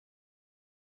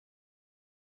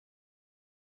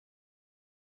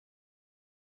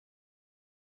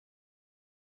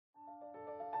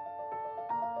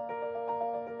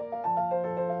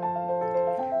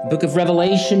Book of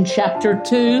Revelation, chapter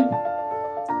 2.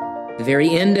 The very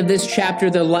end of this chapter,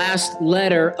 the last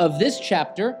letter of this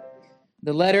chapter,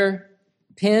 the letter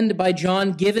penned by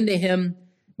John, given to him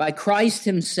by Christ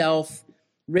himself,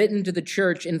 written to the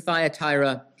church in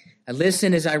Thyatira.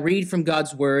 Listen as I read from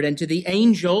God's word. And to the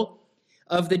angel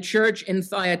of the church in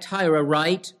Thyatira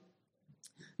write,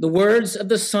 the words of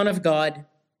the Son of God,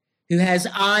 who has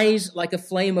eyes like a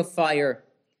flame of fire,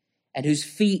 and whose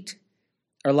feet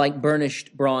are like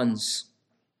burnished bronze.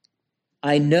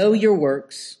 I know your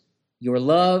works, your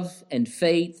love and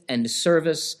faith and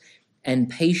service and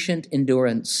patient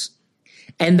endurance,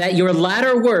 and that your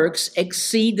latter works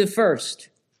exceed the first.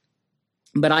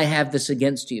 But I have this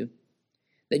against you,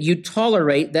 that you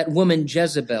tolerate that woman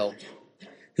Jezebel,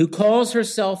 who calls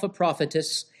herself a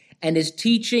prophetess and is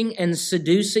teaching and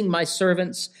seducing my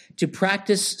servants to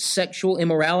practice sexual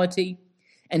immorality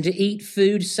and to eat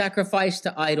food sacrificed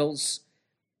to idols.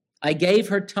 I gave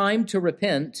her time to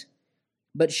repent,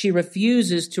 but she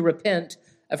refuses to repent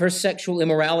of her sexual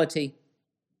immorality.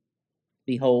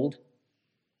 Behold,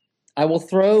 I will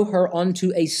throw her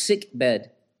onto a sick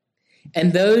bed,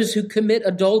 and those who commit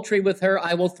adultery with her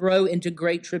I will throw into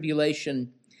great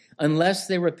tribulation, unless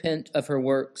they repent of her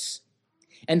works.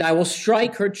 And I will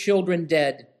strike her children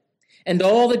dead, and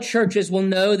all the churches will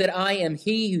know that I am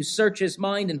he who searches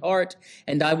mind and heart,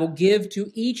 and I will give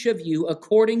to each of you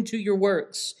according to your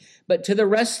works. But to the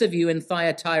rest of you in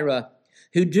Thyatira,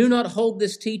 who do not hold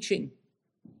this teaching,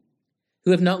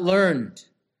 who have not learned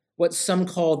what some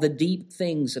call the deep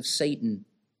things of Satan,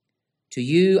 to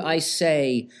you I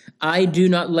say, I do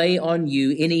not lay on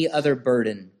you any other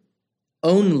burden.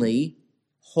 Only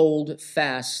hold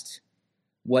fast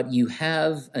what you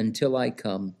have until I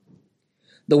come.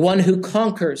 The one who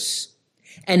conquers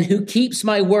and who keeps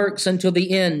my works until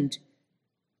the end,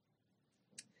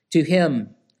 to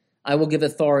him I will give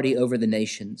authority over the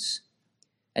nations,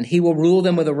 and he will rule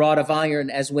them with a rod of iron,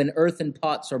 as when earthen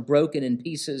pots are broken in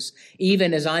pieces,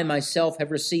 even as I myself have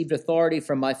received authority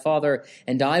from my Father,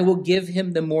 and I will give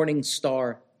him the morning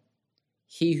star.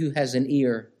 He who has an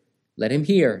ear, let him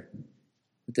hear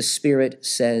what the Spirit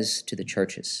says to the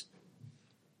churches.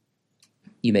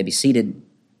 You may be seated.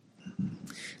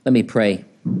 Let me pray.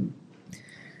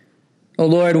 Oh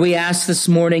Lord, we ask this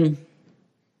morning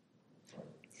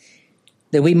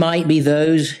that we might be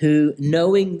those who,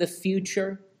 knowing the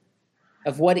future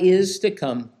of what is to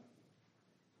come,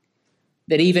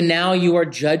 that even now you are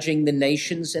judging the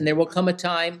nations, and there will come a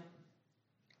time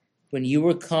when you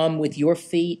will come with your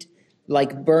feet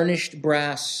like burnished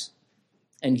brass,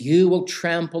 and you will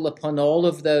trample upon all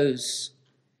of those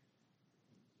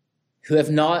who have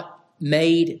not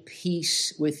made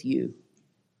peace with you.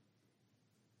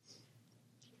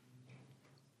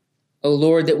 O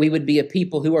Lord, that we would be a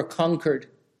people who are conquered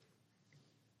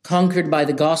by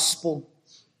the gospel,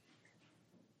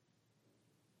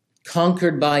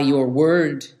 conquered by your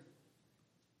word,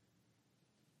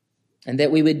 and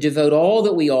that we would devote all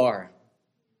that we are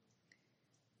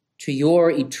to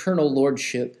your eternal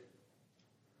lordship,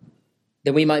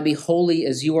 that we might be holy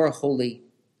as you are holy,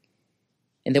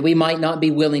 and that we might not be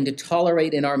willing to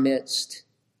tolerate in our midst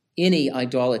any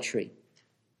idolatry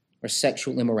or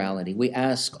sexual immorality. We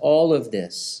ask all of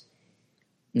this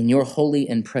in your holy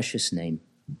and precious name.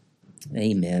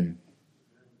 Amen.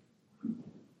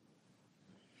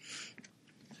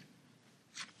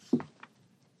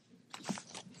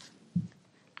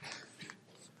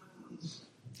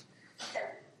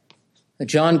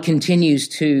 John continues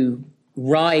to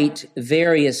write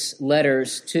various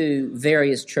letters to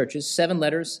various churches, 7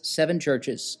 letters, 7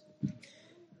 churches.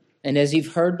 And as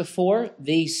you've heard before,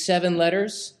 these 7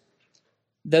 letters,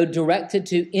 though directed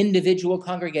to individual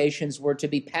congregations, were to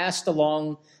be passed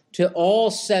along to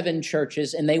all 7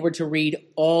 churches, and they were to read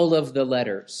all of the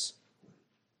letters.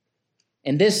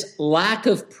 And this lack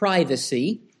of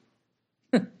privacy,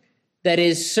 that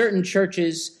is, certain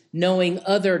churches knowing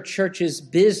other churches'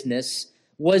 business,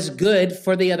 was good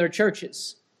for the other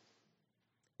churches.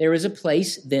 There is a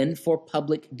place then for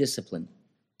public discipline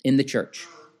in the church.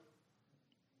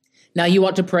 Now you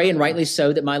ought to pray, and rightly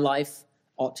so, that my life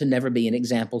ought to never be an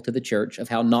example to the church of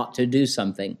how not to do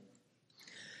something.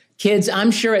 Kids,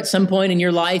 I'm sure at some point in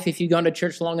your life, if you've gone to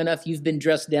church long enough, you've been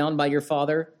dressed down by your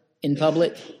father in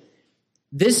public.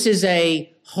 This is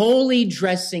a holy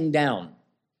dressing down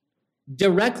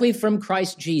directly from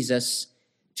Christ Jesus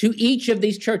to each of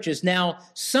these churches. Now,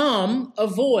 some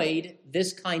avoid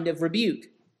this kind of rebuke.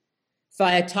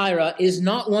 Thyatira is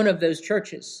not one of those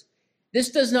churches.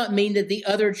 This does not mean that the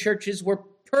other churches were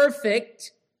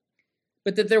perfect,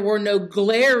 but that there were no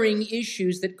glaring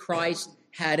issues that Christ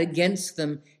had against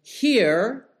them.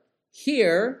 Here,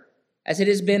 as it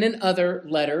has been in other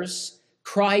letters,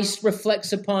 Christ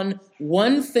reflects upon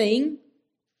one thing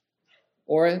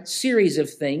or a series of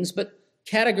things, but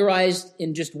categorized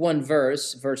in just one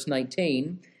verse, verse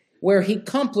 19, where he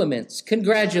compliments,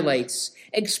 congratulates,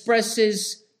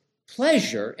 expresses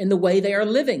pleasure in the way they are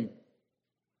living.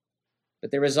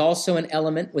 But there is also an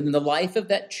element within the life of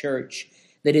that church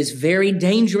that is very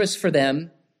dangerous for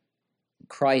them.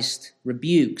 Christ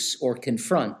rebukes or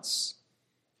confronts.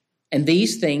 And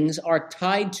these things are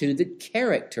tied to the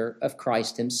character of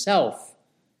Christ himself.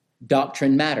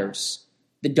 Doctrine matters.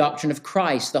 The doctrine of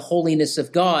Christ, the holiness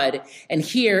of God. And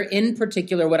here, in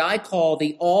particular, what I call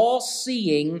the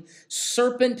all-seeing,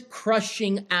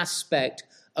 serpent-crushing aspect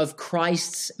of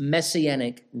Christ's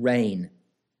messianic reign.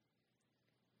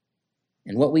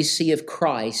 And what we see of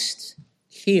Christ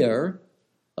here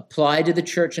applied to the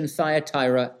church in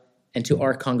Thyatira and to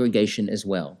our congregation as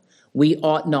well. We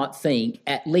ought not think,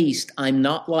 at least I'm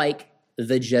not like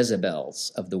the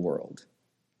Jezebels of the world.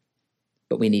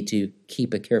 But we need to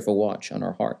keep a careful watch on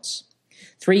our hearts.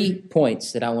 3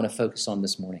 points that I want to focus on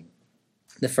this morning.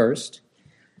 The first,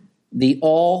 the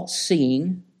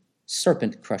all-seeing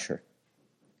serpent crusher.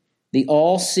 The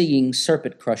all-seeing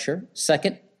serpent crusher.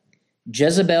 Second,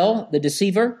 Jezebel, the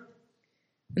deceiver.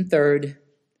 And third,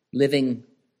 living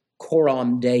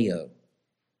coram Deo,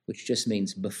 which just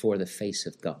means before the face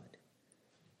of God.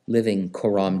 Living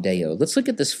coram Deo. Let's look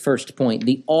at this first point,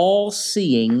 the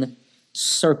all-seeing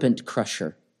serpent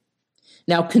crusher.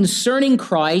 Now, concerning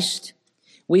Christ,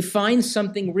 we find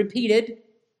something repeated,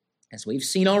 as we've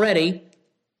seen already,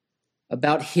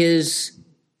 about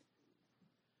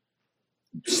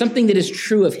something that is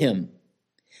true of him.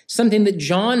 Something that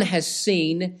John has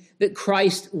seen that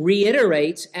Christ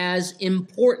reiterates as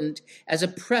important, as a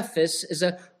preface, as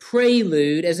a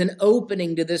prelude, as an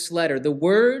opening to this letter. The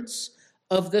words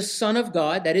of the Son of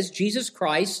God, that is Jesus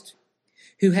Christ,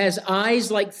 who has eyes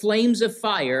like flames of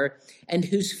fire and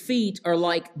whose feet are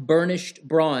like burnished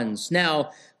bronze.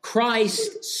 Now,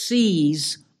 Christ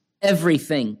sees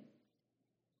everything.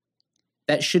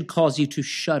 That should cause you to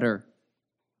shudder.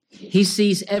 He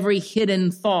sees every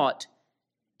hidden thought,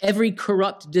 every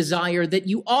corrupt desire that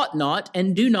you ought not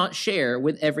and do not share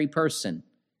with every person.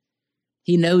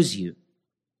 He knows you.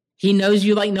 He knows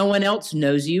you like no one else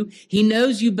knows you. He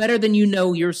knows you better than you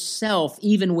know yourself.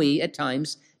 Even we, at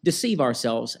times, deceive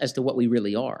ourselves as to what we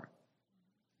really are.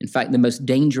 In fact, the most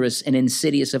dangerous and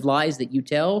insidious of lies that you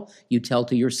tell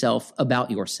to yourself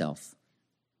about yourself.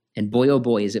 And boy, oh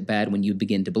boy, is it bad when you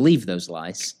begin to believe those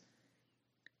lies.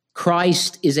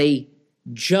 Christ is a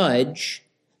judge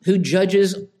who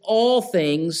judges all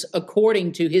things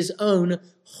according to his own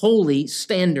holy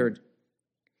standard.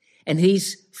 And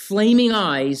his flaming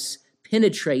eyes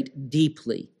penetrate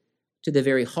deeply to the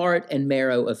very heart and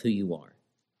marrow of who you are.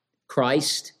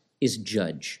 Christ is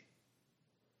judge.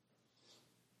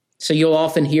 So you'll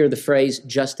often hear the phrase,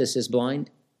 justice is blind.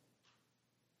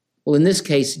 Well, in this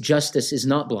case, justice is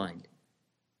not blind.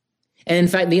 And in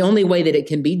fact, the only way that it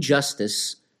can be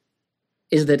justice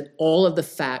is that all of the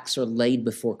facts are laid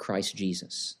before Christ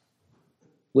Jesus,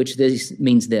 which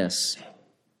means this,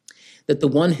 that the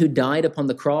one who died upon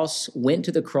the cross went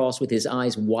to the cross with his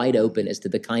eyes wide open as to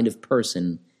the kind of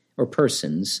person or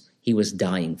persons he was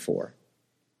dying for.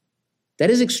 That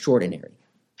is extraordinary.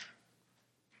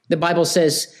 The Bible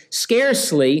says,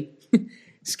 scarcely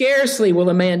will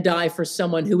a man die for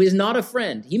someone who is not a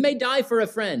friend. He may die for a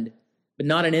friend, but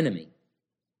not an enemy.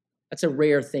 That's a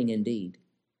rare thing indeed.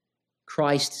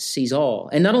 Christ sees all.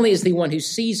 And not only is he one who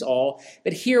sees all,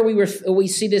 but here we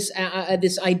see this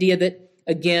idea that,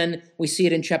 again, we see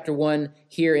it in chapter 1,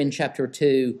 here in chapter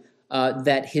 2,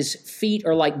 that his feet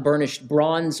are like burnished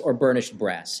bronze or burnished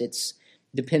brass. It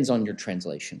depends on your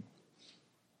translation.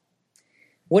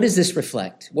 What does this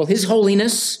reflect? Well, his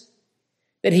holiness,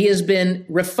 that he has been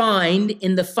refined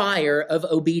in the fire of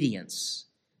obedience,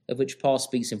 of which Paul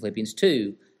speaks in Philippians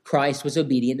 2. Christ was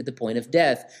obedient to the point of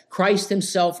death. Christ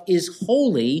himself is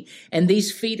holy, and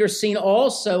these feet are seen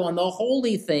also on the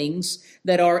holy things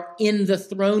that are in the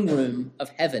throne room of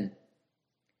heaven.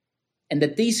 And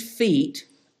that these feet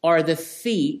are the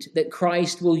feet that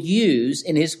Christ will use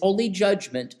in his holy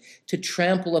judgment to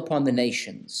trample upon the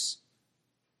nations.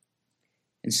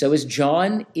 And so as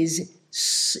John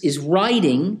is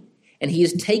writing, and he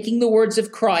is taking the words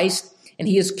of Christ, and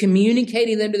he is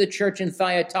communicating them to the church in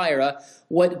Thyatira,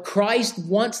 what Christ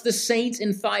wants the saints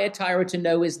in Thyatira to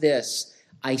know is this: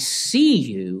 I see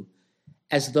you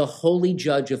as the holy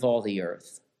judge of all the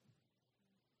earth.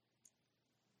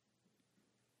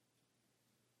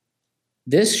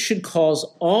 This should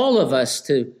cause all of us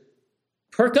to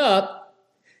perk up,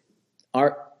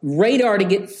 our radar to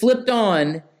get flipped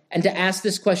on, and to ask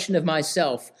this question of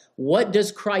myself: what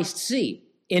does Christ see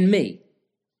in me?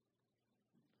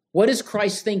 What does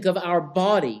Christ think of our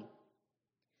body?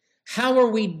 How are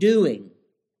we doing?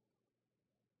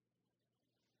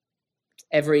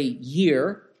 Every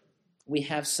year, we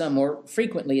have some, or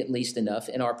frequently at least enough,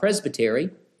 in our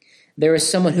presbytery, there is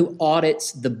someone who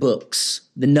audits the books,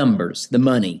 the numbers, the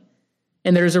money.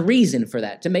 And there's a reason for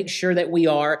that, to make sure that we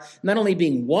are not only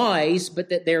being wise, but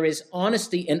that there is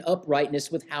honesty and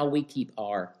uprightness with how we keep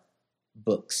our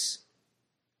books.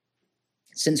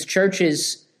 Since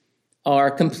churches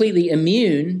are completely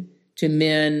immune to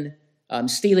men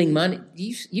stealing money,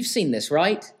 you've seen this,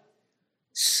 right?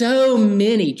 So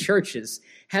many churches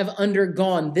have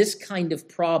undergone this kind of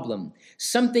problem.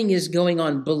 Something is going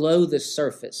on below the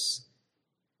surface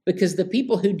because the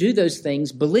people who do those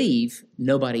things believe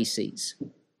nobody sees.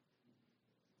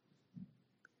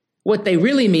 What they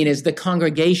really mean is the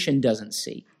congregation doesn't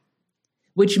see,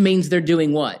 which means they're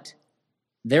doing what?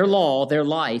 Their law, their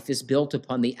life is built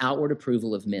upon the outward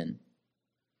approval of men.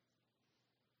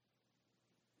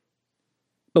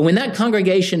 But when that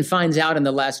congregation finds out in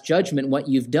the last judgment what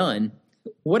you've done,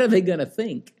 what are they going to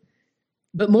think?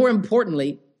 But more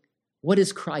importantly, what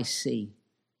does Christ see?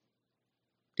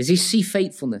 Does he see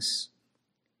faithfulness?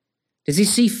 Does he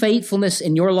see faithfulness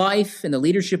in your life, in the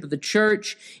leadership of the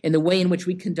church, in the way in which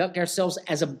we conduct ourselves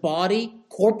as a body,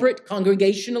 corporate,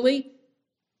 congregationally?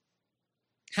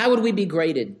 How would we be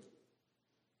graded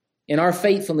in our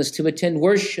faithfulness to attend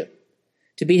worship,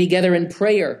 to be together in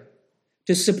prayer,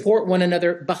 to support one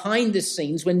another behind the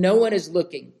scenes when no one is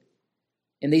looking,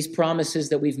 in these promises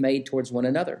that we've made towards one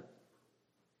another?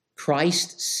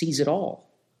 Christ sees it all.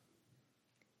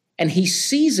 And he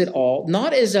sees it all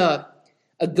not as a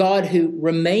God who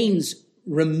remains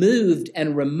removed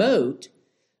and remote,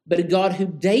 but a God who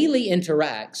daily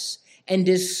interacts and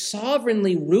is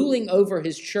sovereignly ruling over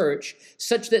his church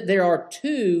such that there are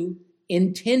two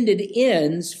intended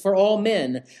ends for all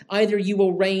men. Either you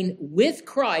will reign with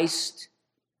Christ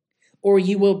or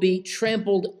you will be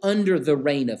trampled under the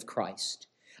reign of Christ.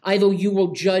 Either you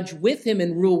will judge with him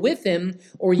and rule with him,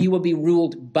 or you will be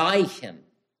ruled by him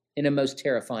in a most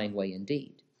terrifying way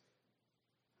indeed.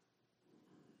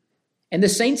 And the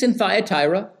saints in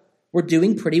Thyatira were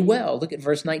doing pretty well. Look at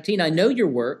verse 19. I know your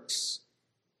works.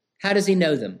 How does he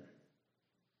know them?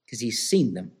 Because he's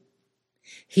seen them.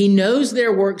 He knows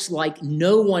their works like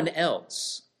no one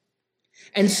else.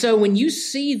 And so when you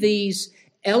see these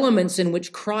elements in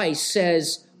which Christ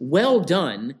says, well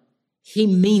done, he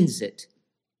means it.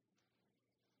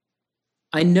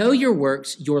 I know your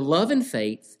works, your love and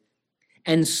faith,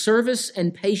 and service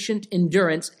and patient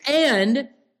endurance, and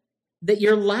that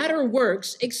your latter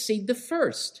works exceed the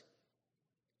first.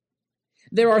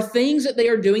 There are things that they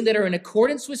are doing that are in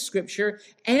accordance with Scripture,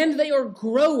 and they are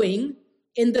growing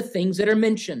in the things that are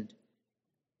mentioned.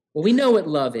 Well, we know what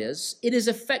love is. It is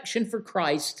affection for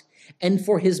Christ and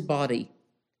for his body.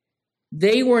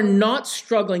 They were not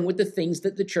struggling with the things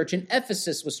that the church in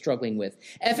Ephesus was struggling with.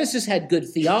 Ephesus had good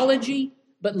theology,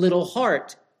 but little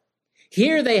heart.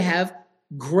 Here they have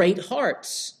great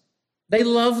hearts. They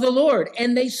love the Lord,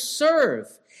 and they serve,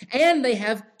 and they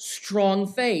have strong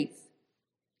faith.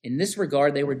 In this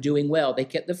regard, they were doing well. They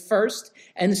kept the first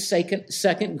and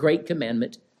second great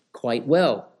commandment quite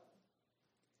well.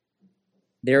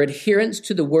 Their adherence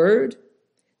to the word,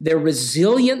 their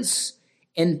resilience,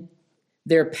 and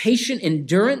their patient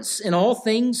endurance in all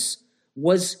things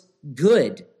was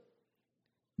good.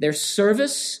 Their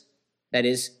service, that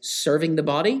is, serving the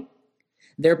body,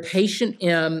 their patience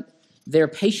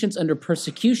under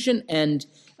persecution and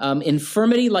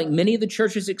infirmity, like many of the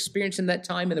churches experienced in that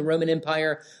time in the Roman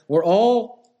Empire, were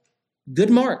all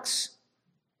good marks.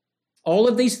 All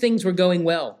of these things were going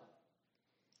well.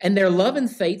 And their love and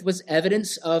faith was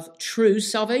evidence of true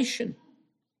salvation.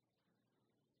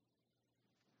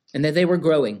 And that they were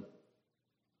growing.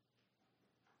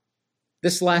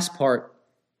 This last part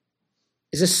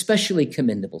is especially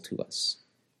commendable to us.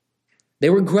 They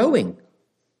were growing.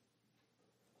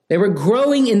 They were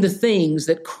growing in the things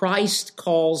that Christ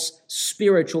calls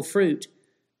spiritual fruit.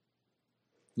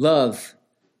 Love,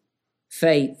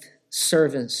 faith,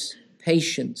 service,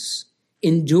 patience,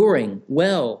 enduring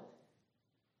well.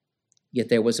 Yet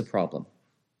there was a problem.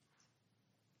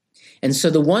 And so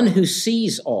the one who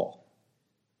sees all,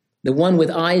 the one with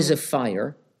eyes of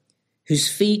fire, whose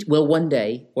feet will one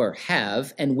day, or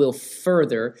have, and will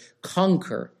further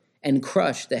conquer and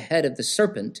crush the head of the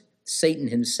serpent, Satan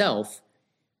himself,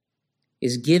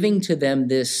 is giving to them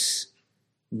this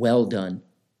well done.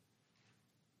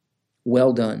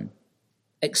 Well done.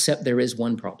 Except there is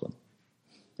one problem.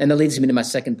 And that leads me to my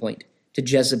second point, to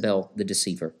Jezebel the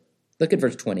deceiver. Look at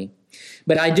verse 20.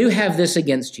 But I do have this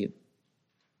against you,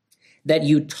 that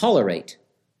you tolerate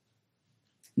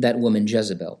that woman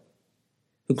Jezebel,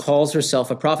 who calls herself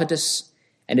a prophetess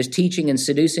and is teaching and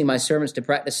seducing my servants to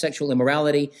practice sexual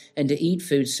immorality and to eat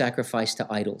food sacrificed to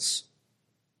idols.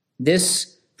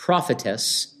 This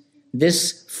prophetess,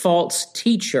 this false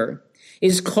teacher,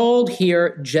 is called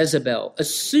here Jezebel, a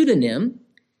pseudonym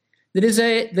that is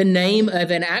the name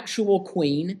of an actual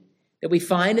queen that we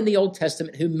find in the Old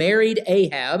Testament who married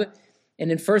Ahab,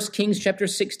 and in 1 Kings chapter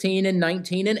 16 and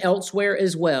 19 and elsewhere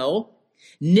as well,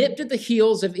 nipped at the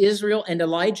heels of Israel and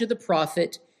Elijah the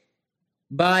prophet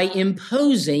by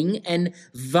imposing and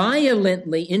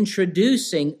violently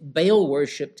introducing Baal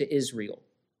worship to Israel.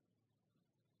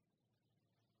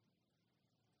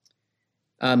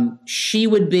 She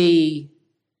would be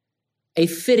a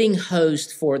fitting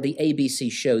host for the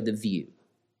ABC show The View.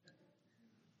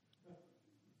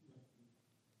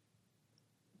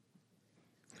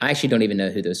 I actually don't even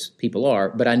know who those people are,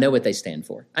 but I know what they stand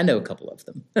for. I know a couple of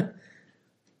them.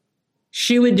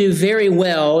 She would do very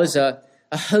well as a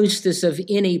hostess of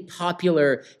any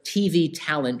popular TV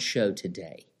talent show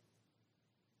today.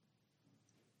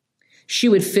 She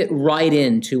would fit right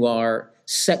into our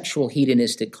sexual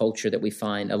hedonistic culture that we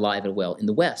find alive and well in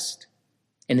the West.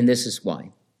 And this is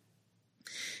why.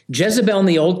 Jezebel in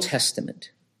the Old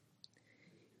Testament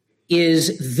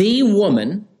is the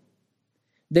woman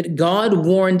that God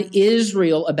warned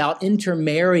Israel about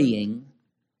intermarrying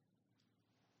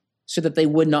so that they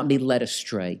would not be led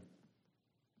astray.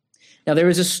 Now, there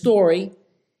is a story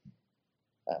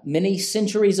many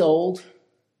centuries old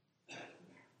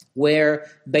where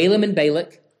Balaam and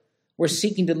Balak were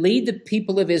seeking to lead the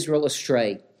people of Israel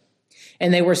astray.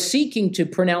 And they were seeking to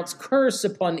pronounce curse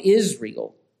upon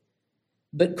Israel.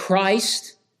 But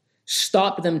Christ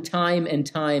stopped them time and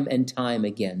time and time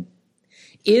again.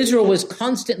 Israel was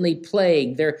constantly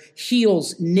plagued, their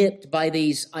heels nipped by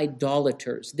these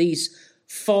idolaters, these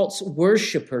false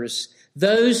worshipers,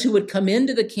 those who would come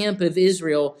into the camp of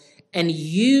Israel and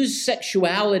use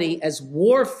sexuality as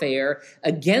warfare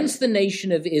against the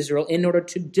nation of Israel in order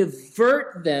to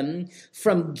divert them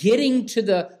from getting to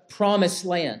the promised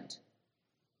land.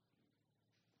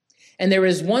 And there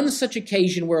is one such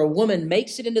occasion where a woman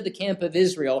makes it into the camp of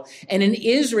Israel, and an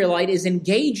Israelite is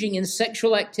engaging in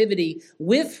sexual activity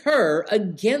with her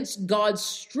against God's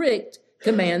strict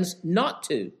commands not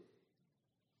to.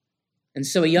 And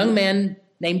so a young man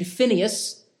named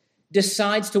Phinehas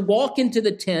decides to walk into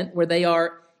the tent where they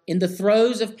are in the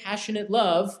throes of passionate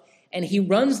love, and he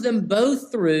runs them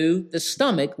both through the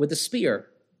stomach with a spear.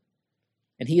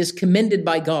 And he is commended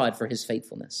by God for his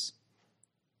faithfulness.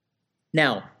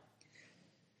 Now,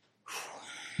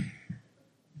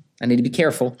 I need to be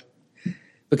careful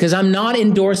because I'm not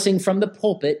endorsing from the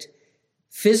pulpit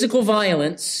physical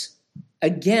violence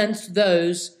against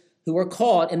those who are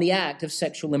caught in the act of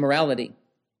sexual immorality.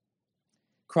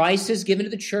 Christ has given to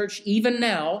the church, even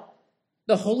now,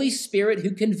 the Holy Spirit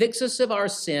who convicts us of our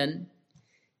sin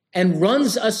and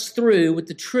runs us through with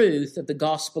the truth of the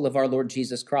gospel of our Lord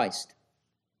Jesus Christ.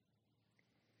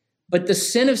 But the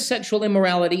sin of sexual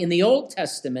immorality in the Old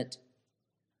Testament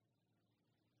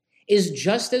is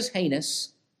just as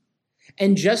heinous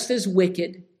and just as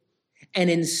wicked and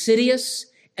insidious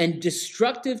and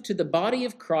destructive to the body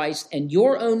of Christ and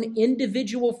your own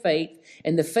individual faith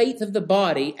and the faith of the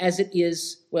body as it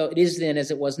is, well, it is then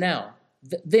as it was now.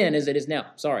 Then as it is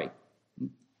now. Sorry,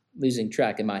 losing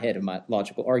track in my head of my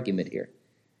logical argument here.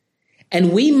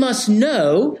 And we must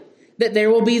know that there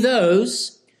will be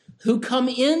those who come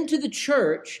into the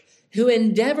church who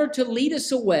endeavor to lead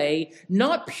us away,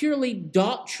 not purely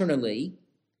doctrinally,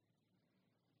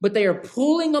 but they are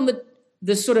pulling on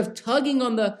the sort of tugging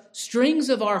on the strings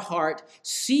of our heart,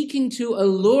 seeking to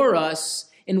allure us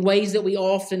in ways that we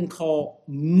often call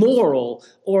moral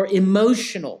or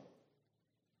emotional.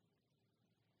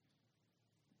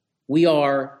 We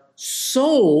are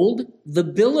sold the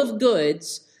bill of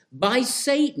goods by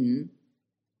Satan,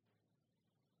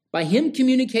 by him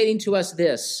communicating to us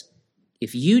this: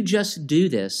 if you just do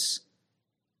this,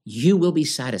 you will be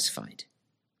satisfied.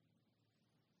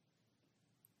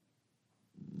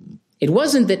 It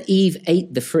wasn't that Eve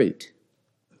ate the fruit.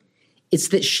 It's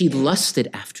that she lusted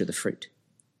after the fruit.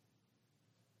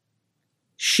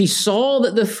 She saw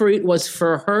that the fruit was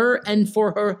for her and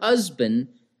for her husband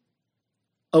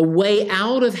a way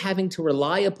out of having to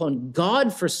rely upon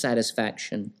God for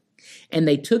satisfaction, and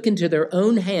they took into their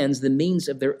own hands the means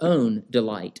of their own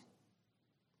delight.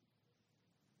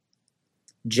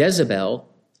 Jezebel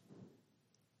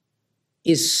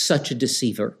is such a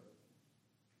deceiver.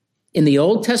 In the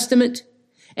Old Testament,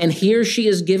 and here she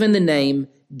is given the name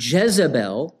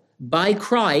Jezebel, by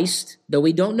Christ, though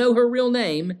we don't know her real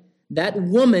name, that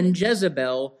woman,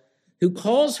 Jezebel, who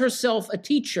calls herself a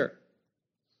teacher.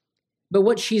 But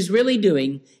what she's really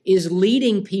doing is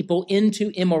leading people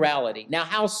into immorality. Now,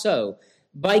 how so?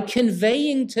 By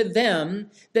conveying to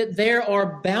them that there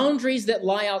are boundaries that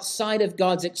lie outside of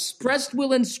God's expressed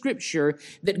will in Scripture,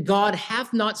 that God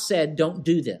hath not said, don't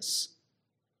do this.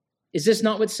 Is this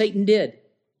not what Satan did?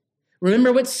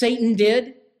 Remember what Satan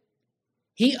did?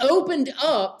 He opened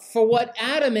up for what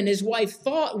Adam and his wife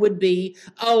thought would be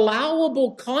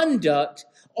allowable conduct,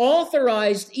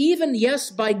 authorized even,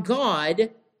 yes, by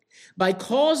God, by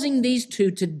causing these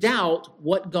two to doubt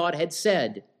what God had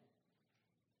said.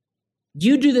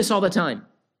 You do this all the time.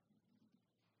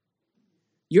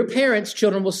 Your parents'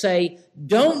 children will say,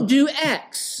 don't do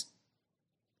X.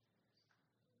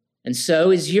 And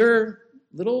so as your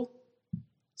little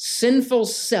sinful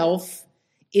self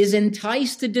is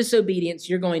enticed to disobedience,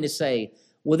 you're going to say,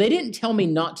 well, they didn't tell me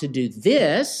not to do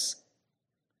this,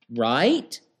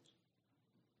 right?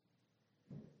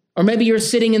 Or maybe you're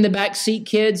sitting in the back seat,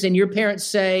 kids, and your parents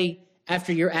say,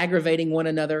 after you're aggravating one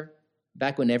another,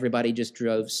 back when everybody just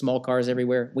drove small cars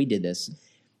everywhere, we did this.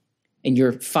 And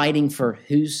you're fighting for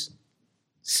whose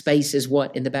space is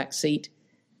what in the back seat.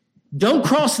 Don't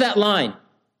cross that line.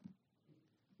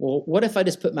 Well, what if I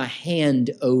just put my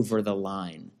hand over the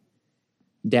line?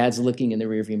 Dad's looking in the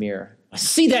rearview mirror. I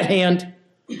see that hand.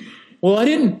 Well, I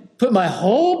didn't put my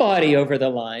whole body over the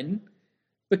line,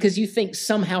 because you think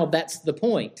somehow that's the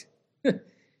point.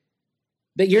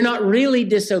 That you're not really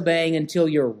disobeying until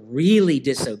you're really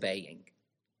disobeying.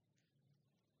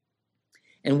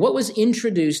 And what was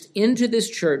introduced into this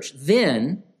church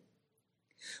then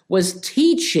was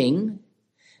teaching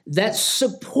that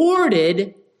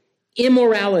supported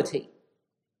immorality.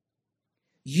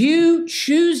 You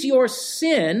choose your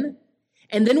sin,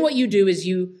 and then what you do is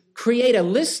you create a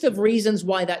list of reasons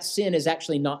why that sin is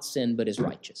actually not sin, but is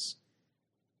righteous.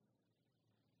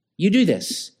 You do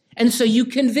this. And so you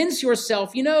convince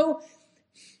yourself,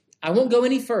 I won't go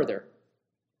any further.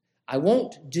 I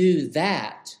won't do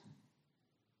that.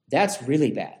 That's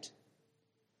really bad.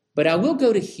 But I will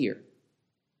go to here.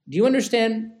 Do you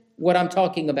understand what I'm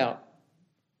talking about?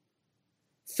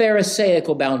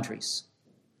 Pharisaical boundaries.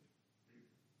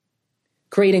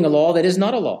 Creating a law that is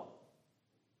not a law.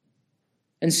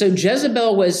 And so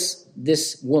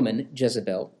this woman,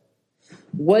 Jezebel,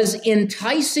 was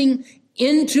enticing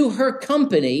into her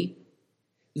company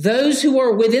those who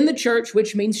are within the church,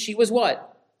 which means she was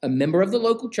what? A member of the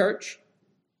local church,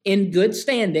 in good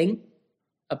standing,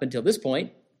 up until this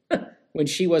point, when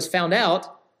she was found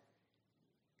out.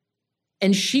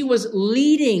 And she was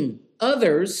leading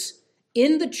others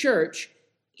in the church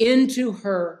into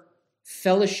her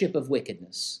fellowship of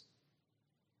wickedness.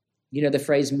 You know the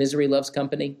phrase, misery loves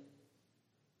company?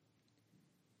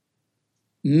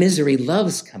 Misery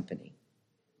loves company.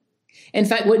 In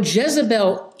fact, what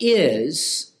Jezebel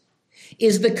is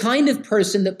the kind of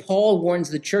person that Paul warns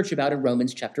the church about in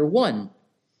Romans chapter 1.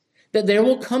 That there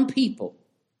will come people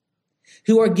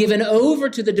who are given over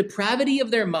to the depravity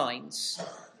of their minds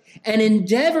and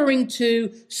endeavoring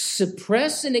to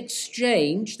suppress and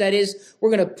exchange. That is,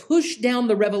 we're going to push down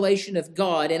the revelation of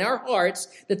God in our hearts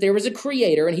that there is a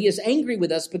creator and he is angry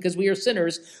with us because we are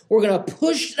sinners. We're going to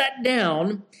push that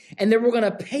down, and then we're going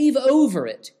to pave over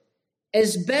it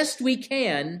as best we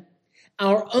can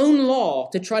our own law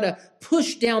to try to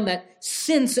push down that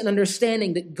sense and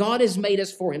understanding that God has made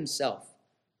us for himself.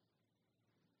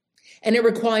 And it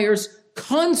requires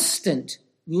constant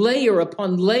layer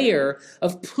upon layer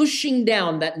of pushing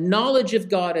down that knowledge of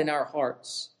God in our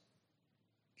hearts.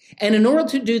 And in order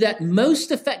to do that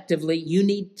most effectively, you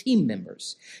need team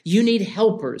members. You need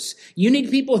helpers. You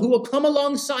need people who will come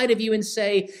alongside of you and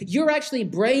say, you're actually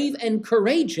brave and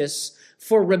courageous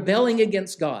for rebelling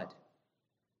against God.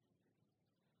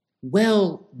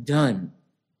 Well done.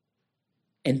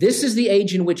 And this is the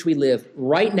age in which we live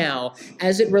right now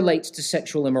as it relates to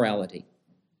sexual immorality.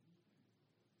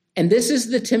 And this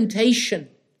is the temptation,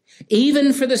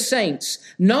 even for the saints,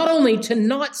 not only to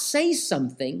not say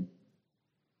something,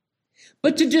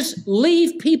 but to just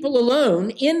leave people alone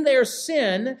in their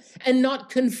sin and not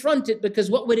confront it, because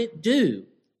what would it do?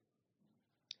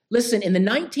 Listen, in the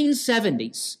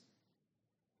 1970s,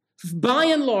 by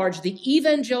and large, the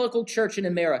evangelical church in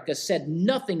America said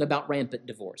nothing about rampant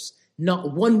divorce.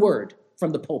 Not one word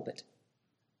from the pulpit.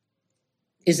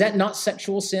 Is that not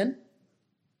sexual sin?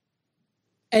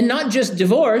 And not just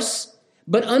divorce,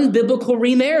 but unbiblical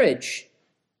remarriage.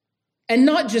 And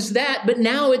not just that, but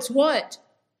now it's what?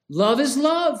 Love is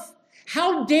love.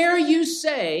 How dare you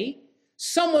say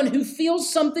someone who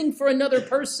feels something for another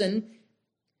person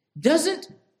doesn't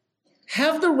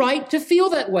have the right to feel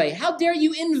that way. How dare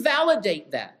you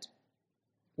invalidate that?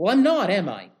 Well, I'm not, am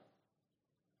I?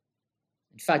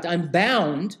 In fact, I'm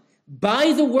bound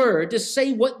by the word to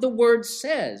say what the word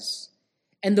says.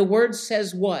 And the word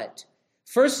says what?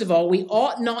 First of all, we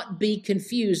ought not be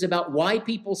confused about why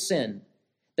people sin.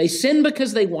 They sin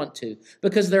because they want to,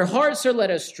 because their hearts are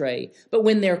led astray. But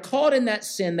when they're caught in that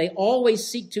sin, they always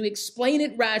seek to explain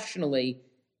it rationally.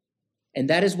 And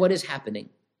that is what is happening.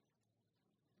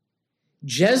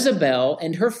 Jezebel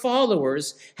and her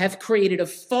followers have created a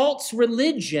false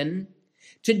religion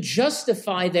to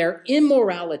justify their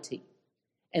immorality.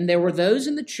 And there were those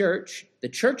in the church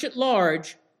at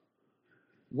large.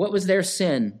 What was their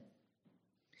sin?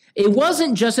 It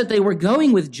wasn't just that they were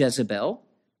going with Jezebel.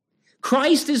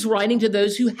 Christ is writing to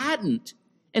those who hadn't.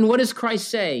 And what does Christ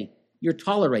say? You're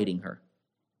tolerating her.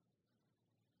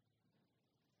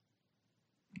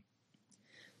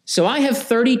 So I have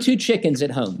 32 chickens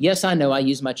at home. Yes, I know I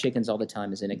use my chickens all the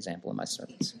time as an example in my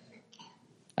sermons.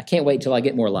 I can't wait till I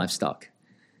get more livestock.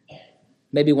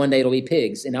 Maybe one day it'll be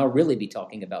pigs, and I'll really be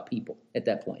talking about people at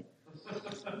that point.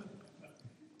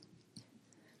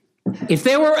 If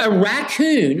there were a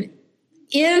raccoon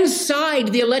inside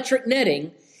the electric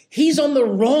netting, he's on the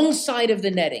wrong side of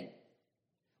the netting.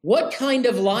 What kind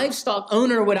of livestock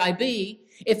owner would I be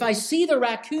if I see the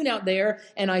raccoon out there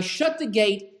and I shut the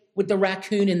gate with the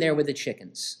raccoon in there with the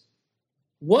chickens?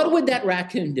 What would that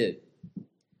raccoon do?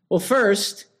 Well,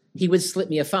 first, he would slip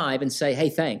me a $5 and say, hey,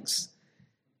 thanks.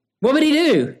 What would he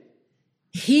do?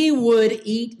 He would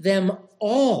eat them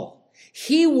all.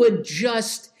 He would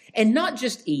and not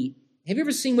just eat. Have you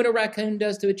ever seen what a raccoon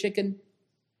does to a chicken?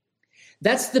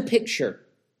 That's the picture.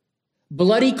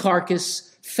 Bloody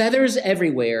carcass, feathers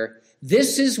everywhere.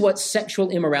 This is what sexual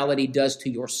immorality does to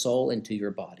your soul and to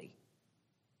your body.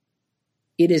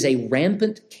 It is a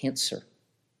rampant cancer.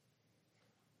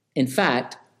 In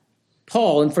fact,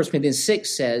 Paul in 1 Corinthians 6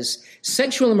 says,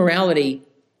 sexual immorality,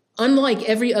 unlike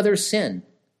every other sin,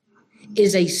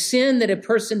 is a sin that a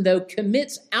person, though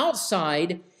commits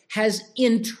outside, has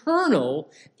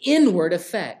internal, inward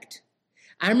effect.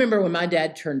 I remember when my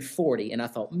dad turned 40, and I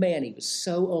thought, man, he was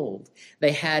so old.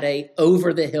 They had a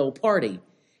over-the-hill party.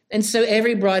 And so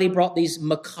everybody brought these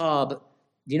macabre,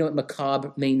 do you know what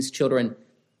macabre means, children?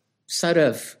 Sort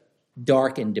of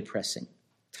dark and depressing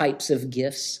types of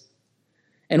gifts.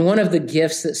 And one of the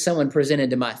gifts that someone presented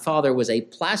to my father was a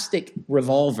plastic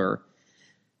revolver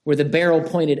where the barrel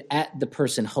pointed at the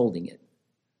person holding it.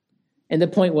 And the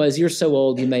point was, you're so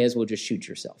old, you may as well just shoot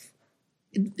yourself.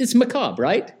 It's macabre,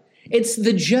 right? It's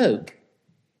the joke.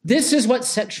 This is what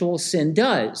sexual sin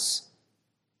does.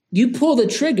 You pull the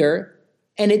trigger,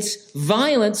 and it's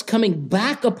violence coming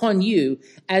back upon you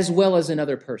as well as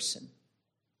another person.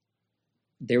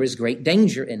 There is great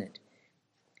danger in it.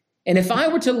 And if I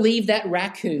were to leave that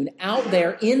raccoon out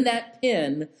there in that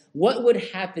pen, what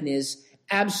would happen is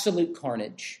absolute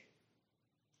carnage.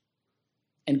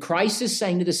 And Christ is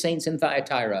saying to the saints in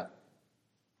Thyatira,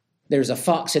 there's a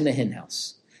fox in the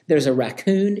henhouse. There's a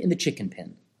raccoon in the chicken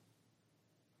pen.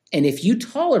 And if you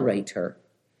tolerate her,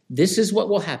 this is what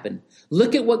will happen.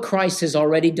 Look at what Christ has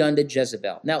already done to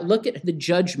Jezebel. Now look at the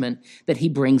judgment that he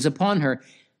brings upon her.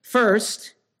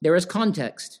 First, there is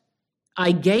context.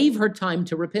 I gave her time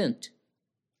to repent.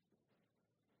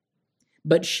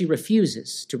 But she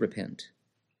refuses to repent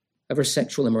of her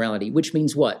sexual immorality, which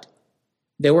means what?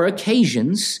 There were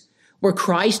occasions where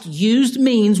Christ used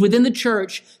means within the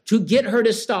church to get her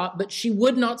to stop, but she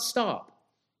would not stop.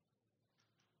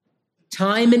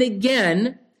 Time and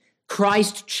again,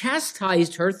 Christ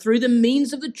chastised her through the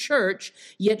means of the church,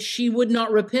 yet she would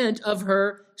not repent of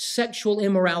her sexual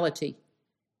immorality.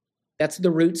 That's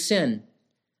the root sin.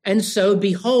 And so,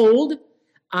 behold,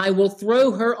 I will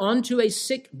throw her onto a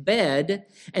sick bed,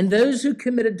 and those who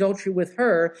commit adultery with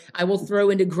her I will throw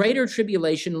into greater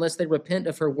tribulation unless they repent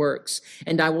of her works,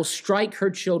 and I will strike her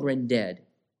children dead.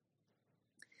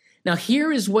 Now,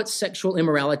 here is what sexual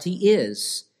immorality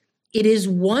is. It is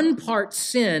one part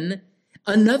sin,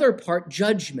 another part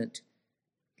judgment.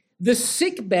 The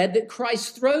sick bed that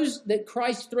Christ throws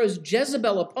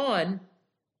Jezebel upon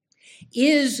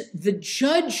is the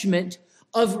judgment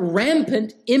of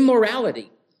rampant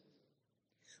immorality.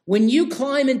 When you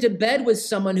climb into bed with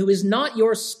someone who is not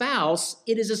your spouse,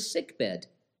 it is a sick bed.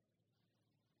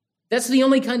 That's the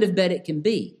only kind of bed it can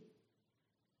be.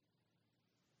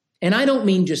 And I don't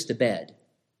mean just a bed.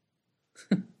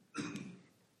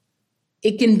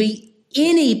 It can be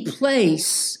any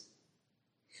place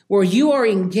where you are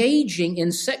engaging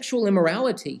in sexual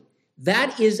immorality.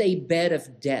 That is a bed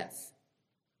of death.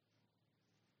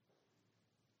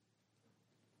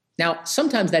 Now,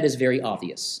 sometimes that is very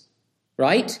obvious,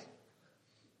 right?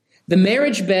 The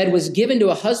marriage bed was given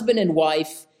to a husband and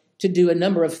wife to do a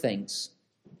number of things.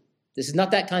 This is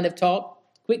not that kind of talk.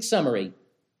 Quick summary.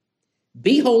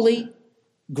 Be holy,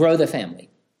 grow the family.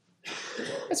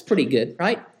 That's pretty good,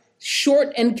 right?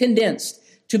 Short and condensed.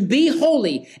 To be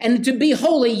holy, and to be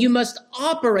holy, you must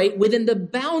operate within the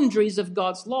boundaries of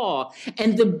God's law.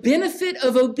 And the benefit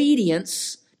of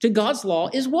obedience to God's law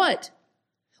is what?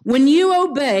 When you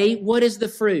obey, what is the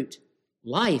fruit?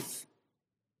 Life.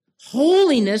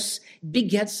 Holiness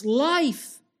begets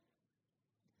life.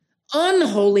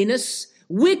 Unholiness,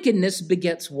 wickedness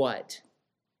begets what?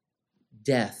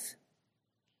 Death.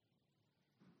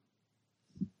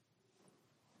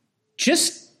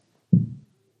 Just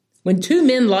when two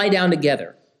men lie down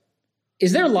together,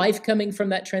 is there life coming from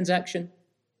that transaction?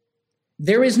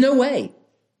 There is no way.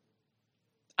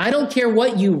 I don't care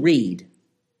what you read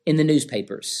in the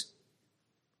newspapers.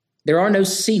 There are no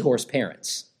seahorse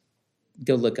parents.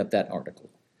 Go look up that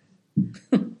article.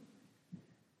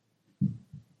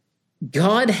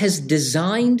 God has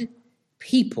designed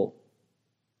people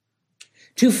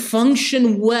to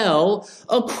function well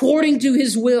according to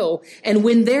his will. And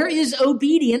when there is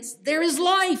obedience, there is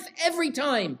life every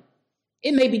time.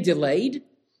 It may be delayed.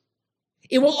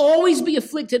 It will always be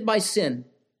afflicted by sin.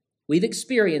 We've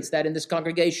experienced that in this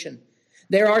congregation.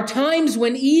 There are times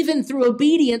when even through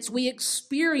obedience, we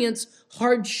experience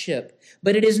hardship,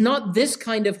 but it is not this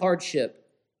kind of hardship.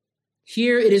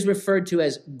 Here it is referred to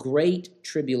as great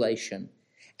tribulation.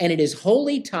 And it is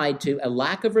wholly tied to a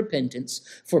lack of repentance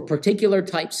for particular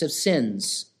types of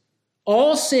sins.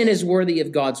 All sin is worthy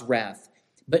of God's wrath.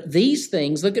 But these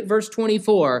things, look at verse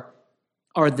 24,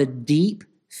 are the deep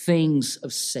things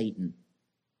of Satan.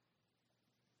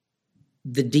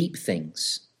 The deep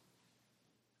things.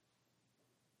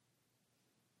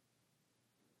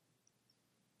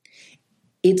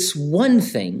 It's one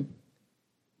thing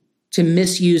to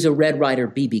misuse a Red Ryder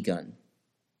BB gun.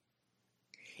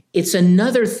 It's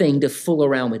another thing to fool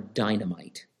around with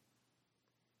dynamite.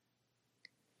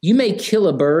 You may kill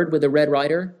a bird with a Red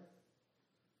Ryder.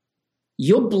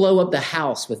 You'll blow up the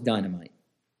house with dynamite.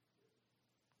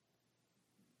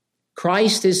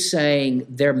 Christ is saying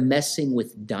they're messing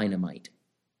with dynamite.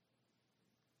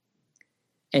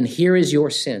 And here is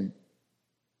your sin.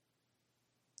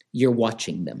 You're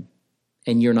watching them,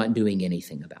 and you're not doing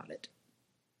anything about it.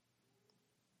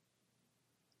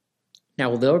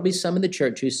 Now, there will be some in the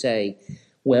church who say,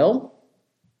 well,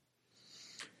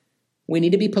 we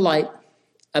need to be polite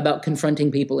about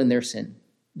confronting people in their sin.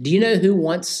 Do you know who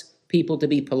wants people to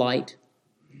be polite?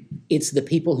 It's the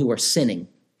people who are sinning.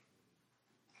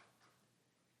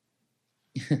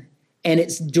 And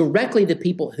it's directly the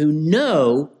people who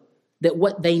know that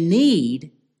what they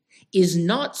need is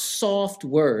not soft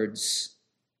words.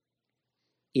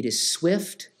 It is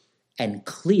swift and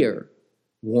clear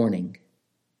warning.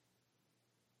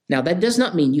 Now, that does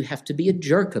not mean you have to be a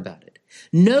jerk about it.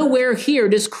 Nowhere here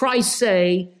does Christ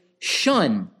say,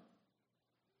 shun.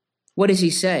 What does he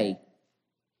say?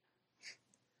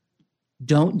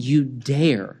 Don't you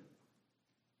dare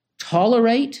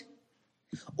tolerate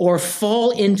or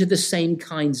fall into the same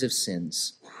kinds of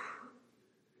sins.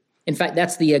 In fact,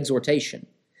 that's the exhortation.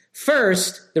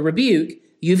 First, the rebuke,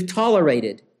 you've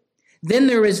tolerated. Then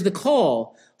there is the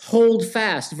call, hold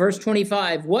fast. Verse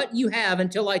 25, what you have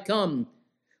until I come.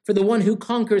 For the one who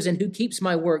conquers and who keeps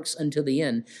my works until the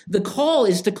end. The call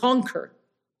is to conquer.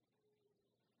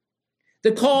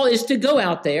 The call is to go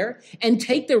out there and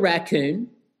take the raccoon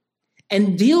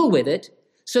and deal with it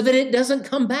so that it doesn't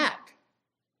come back.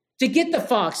 To get the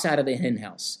fox out of the hen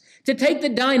house. To take the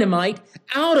dynamite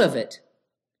out of it.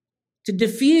 To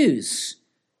diffuse.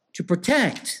 To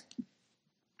protect.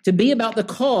 To be about the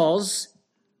cause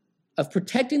of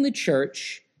protecting the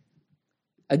church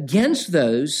against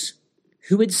those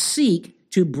who would seek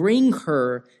to bring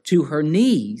her to her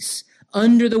knees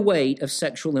under the weight of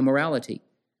sexual immorality.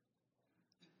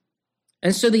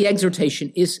 And so the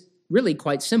exhortation is really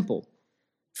quite simple.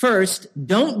 First,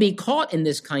 don't be caught in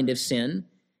this kind of sin,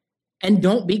 and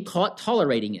don't be caught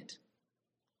tolerating it.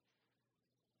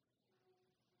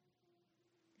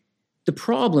 The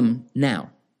problem now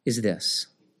is this.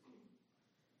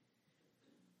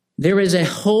 There is a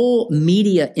whole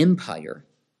media empire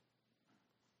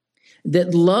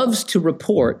that loves to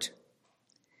report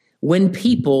when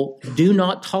people do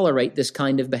not tolerate this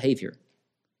kind of behavior.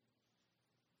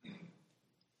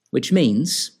 Which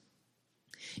means,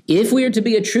 if we are to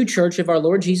be a true church of our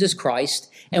Lord Jesus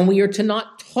Christ, and we are to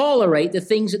not tolerate the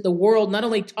things that the world not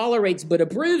only tolerates but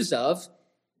approves of,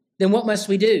 then what must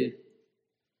we do?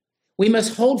 We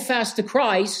must hold fast to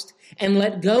Christ and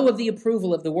let go of the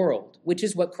approval of the world, which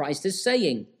is what Christ is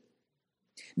saying.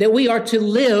 that we are to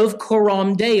live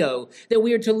coram Deo, that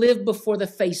we are to live before the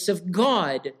face of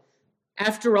God.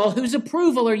 After all, whose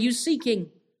approval are you seeking?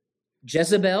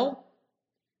 Jezebel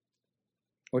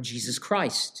or Jesus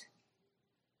Christ?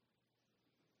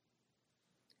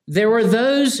 There were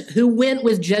those who went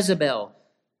with Jezebel,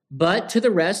 but to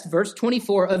the rest, verse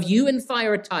 24, of you in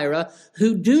Thyatira,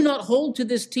 who do not hold to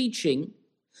this teaching,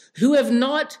 who have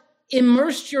not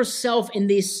immersed yourself in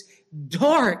this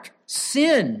dark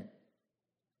sin,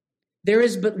 there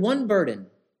is but one burden: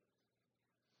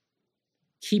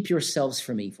 keep yourselves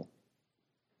from evil.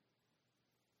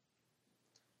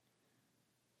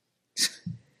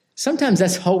 Sometimes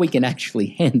that's all we can actually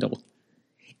handle.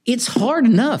 It's hard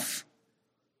enough.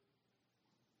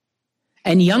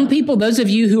 And young people, those of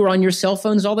you who are on your cell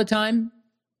phones all the time,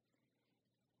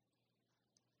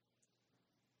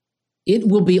 it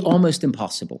will be almost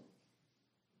impossible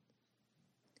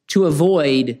to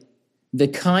avoid the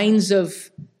kinds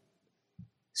of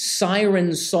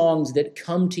siren songs that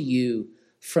come to you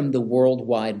from the World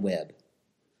Wide Web.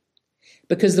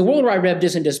 Because the World Wide Web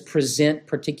doesn't just present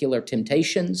particular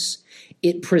temptations,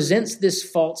 it presents this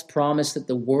false promise that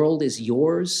the world is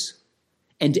yours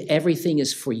and everything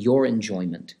is for your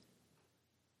enjoyment.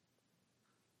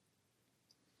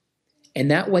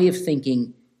 And that way of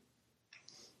thinking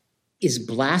is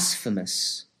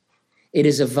blasphemous. It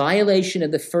is a violation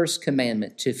of the first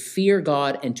commandment, to fear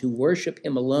God and to worship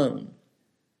him alone.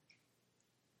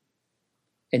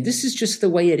 And this is just the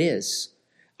way it is.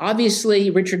 Obviously,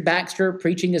 Richard Baxter,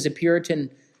 preaching as a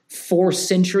Puritan 4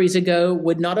 centuries ago,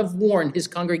 would not have warned his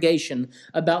congregation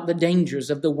about the dangers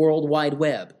of the World Wide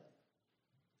Web.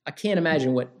 I can't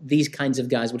imagine what these kinds of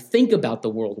guys would think about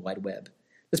the World Wide Web.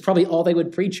 That's probably all they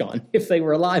would preach on if they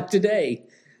were alive today.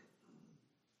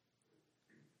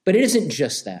 But it isn't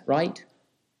just that, right?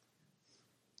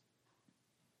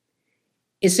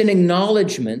 It's an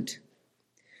acknowledgement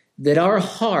that our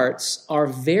hearts are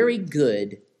very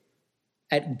good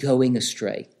at going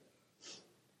astray.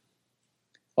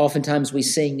 Oftentimes we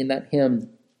sing in that hymn,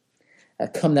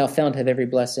 "Come thou fount of every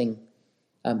blessing.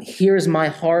 Here's my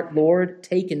heart, Lord,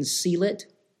 take and seal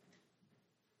it."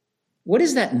 What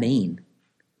does that mean?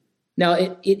 Now,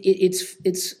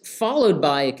 it's followed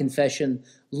by a confession,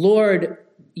 "Lord,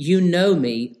 you know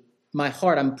me, my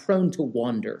heart, I'm prone to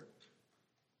wander."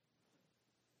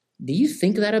 Do you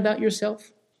think that about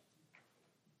yourself?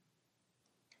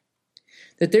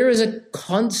 That there is a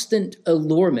constant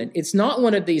allurement. It's not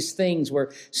one of these things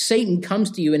where Satan comes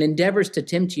to you and endeavors to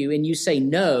tempt you and you say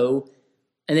no,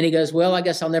 and then he goes, "Well, I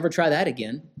guess I'll never try that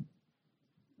again."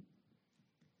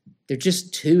 They're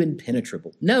just too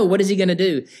impenetrable. No, what is he going to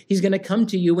do? He's going to come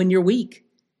to you when you're weak.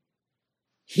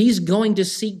 He's going to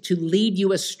seek to lead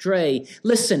you astray.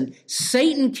 Listen,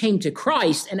 Satan came to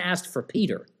Christ and asked for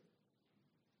Peter.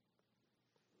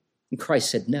 And Christ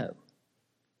said no.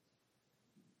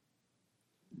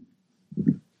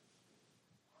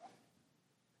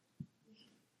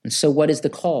 And so what is the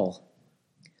call?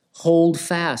 Hold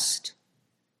fast.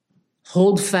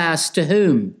 Hold fast to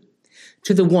whom?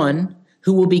 To the one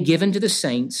who will be given to the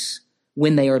saints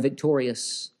when they are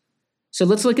victorious. So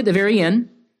let's look at the very end,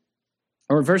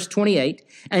 or verse 28.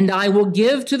 "And I will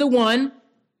give to the one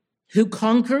who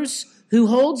conquers, who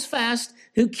holds fast,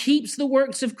 who keeps the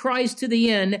works of Christ to the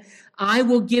end, I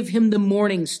will give him the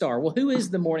morning star." Well, who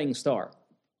is the morning star?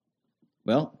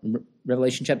 Well,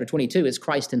 Revelation chapter 22, it's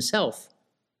Christ himself.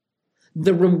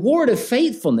 The reward of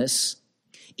faithfulness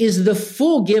is the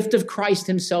full gift of Christ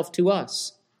himself to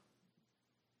us.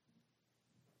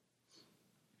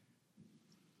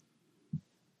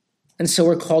 And so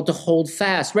we're called to hold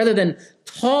fast. Rather than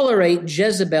tolerate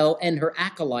Jezebel and her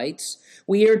acolytes,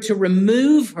 we are to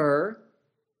remove her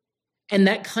and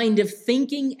that kind of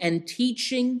thinking and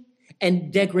teaching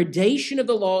and degradation of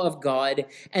the law of God,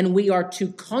 and we are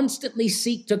to constantly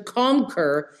seek to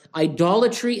conquer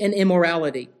idolatry and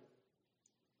immorality.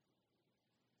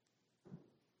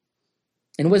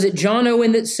 And was it John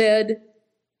Owen that said,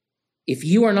 "If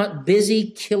you are not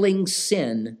busy killing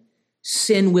sin,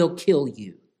 sin will kill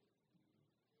you"?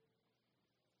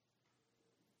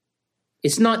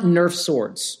 It's not Nerf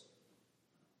swords.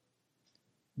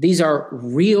 These are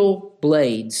real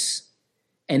blades,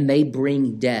 and they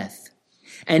bring death.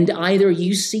 And either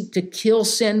you seek to kill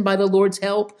sin by the Lord's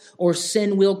help, or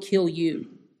sin will kill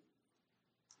you.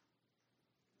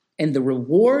 And the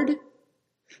reward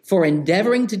for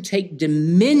endeavoring to take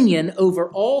dominion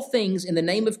over all things in the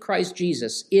name of Christ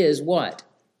Jesus is what?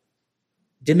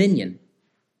 Dominion.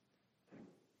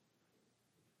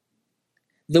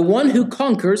 The one who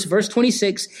conquers, verse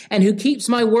 26, and who keeps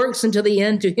my works until the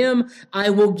end, to him I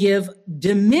will give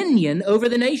dominion over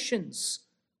the nations.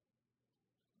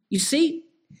 You see,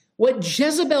 what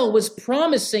Jezebel was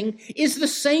promising is the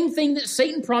same thing that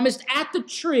Satan promised at the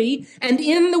tree and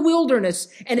in the wilderness.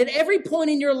 And at every point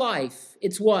in your life,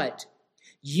 it's what?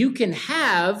 You can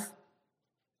have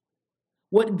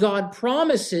what God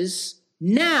promises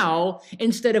now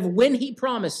instead of when he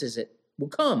promises it will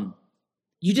come.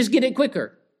 You just get it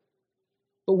quicker.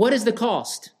 But what is the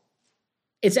cost?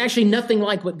 It's actually nothing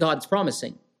like what God's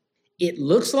promising. It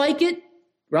looks like it,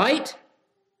 right?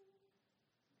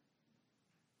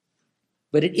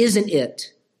 But it isn't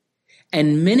it.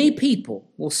 And many people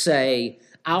will say,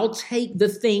 I'll take the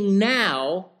thing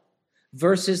now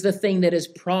versus the thing that is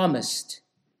promised,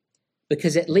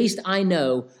 because at least I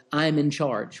know I'm in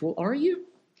charge. Well, are you?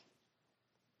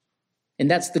 And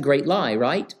that's the great lie,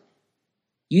 right?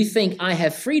 You think I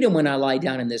have freedom when I lie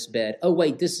down in this bed. Oh,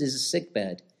 wait, this is a sick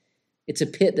bed. It's a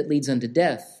pit that leads unto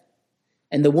death.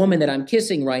 And the woman that I'm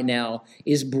kissing right now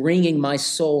is bringing my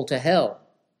soul to hell.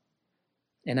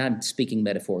 And I'm speaking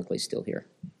metaphorically still here,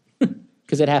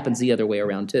 because it happens the other way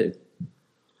around too.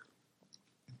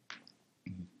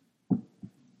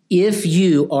 If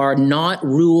you are not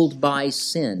ruled by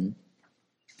sin,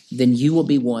 then you will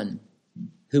be one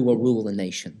who will rule the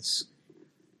nations.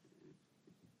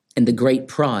 And the great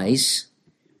prize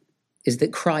is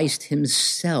that Christ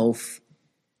himself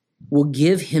will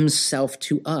give himself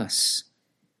to us.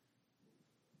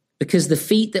 Because the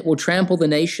feet that will trample the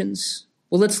nations,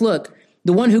 well, let's look.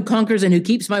 The one who conquers and who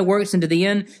keeps my works unto the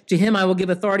end, to him I will give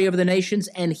authority over the nations,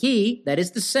 and he, that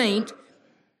is the saint,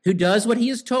 who does what he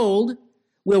is told,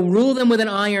 will rule them with an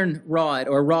iron rod,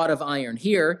 or a rod of iron.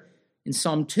 Here, in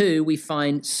Psalm 2, we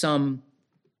find some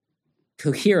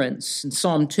coherence. In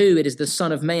Psalm 2, it is the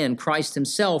Son of Man, Christ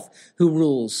himself, who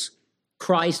rules.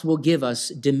 Christ will give us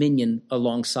dominion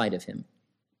alongside of him.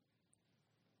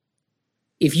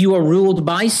 If you are ruled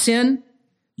by sin,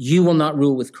 you will not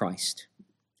rule with Christ.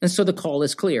 And so the call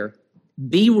is clear.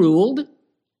 Be ruled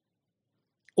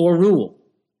or rule.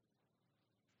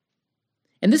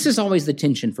 And this is always the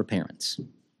tension for parents.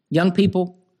 Young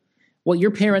people, what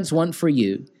your parents want for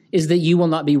you is that you will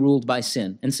not be ruled by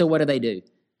sin. And so what do?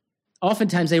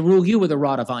 Oftentimes they rule you with a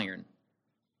rod of iron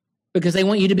because they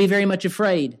want you to be very much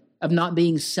afraid of not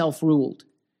being self-ruled.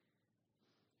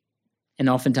 And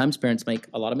oftentimes parents make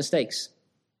a lot of mistakes.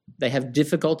 They have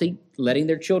difficulty letting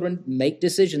their children make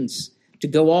decisions to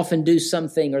go off and do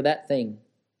something or that thing.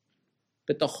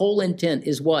 But the whole intent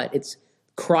is what? It's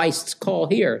Christ's call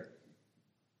here.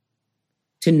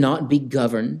 To not be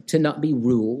governed, to not be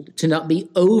ruled, to not be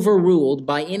overruled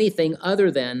by anything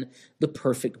other than the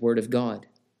perfect word of God.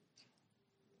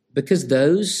 Because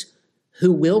those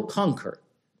who will conquer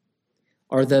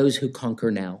are those who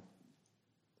conquer now.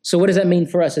 So what does that mean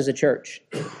for us as a church?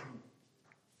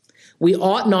 We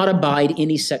ought not abide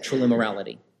any sexual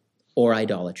immorality or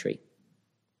idolatry.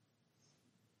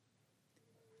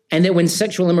 And that when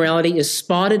sexual immorality is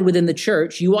spotted within the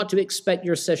church, you ought to expect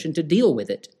your session to deal with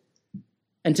it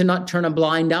and to not turn a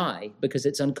blind eye because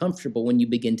it's uncomfortable when you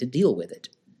begin to deal with it,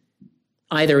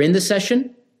 either in the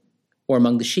session or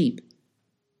among the sheep.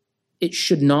 It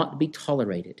should not be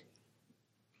tolerated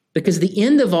because the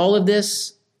end of all of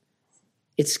this,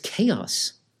 it's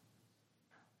chaos.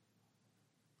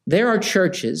 There are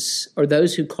churches, or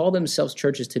those who call themselves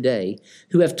churches today,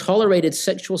 who have tolerated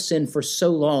sexual sin for so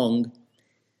long.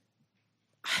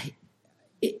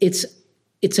 It's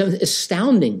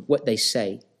astounding what they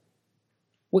say,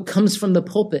 what comes from the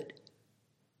pulpit,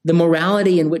 the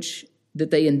morality in which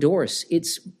that they endorse.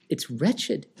 It's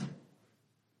wretched.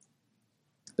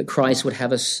 But Christ would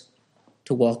have us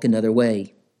to walk another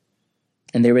way.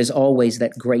 And there is always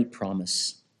that great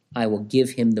promise. I will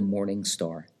give him the morning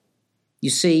star. You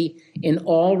see, in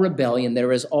all rebellion,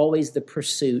 there is always the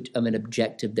pursuit of an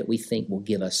objective that we think will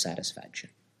give us satisfaction.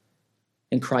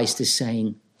 And Christ is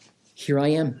saying, here I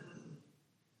am.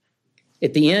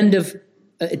 At the end of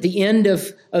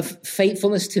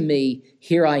faithfulness to me,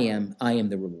 here I am. I am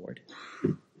the reward.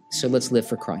 So let's live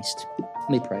for Christ. Let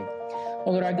me pray. Oh,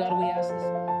 Lord our God, we ask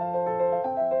this.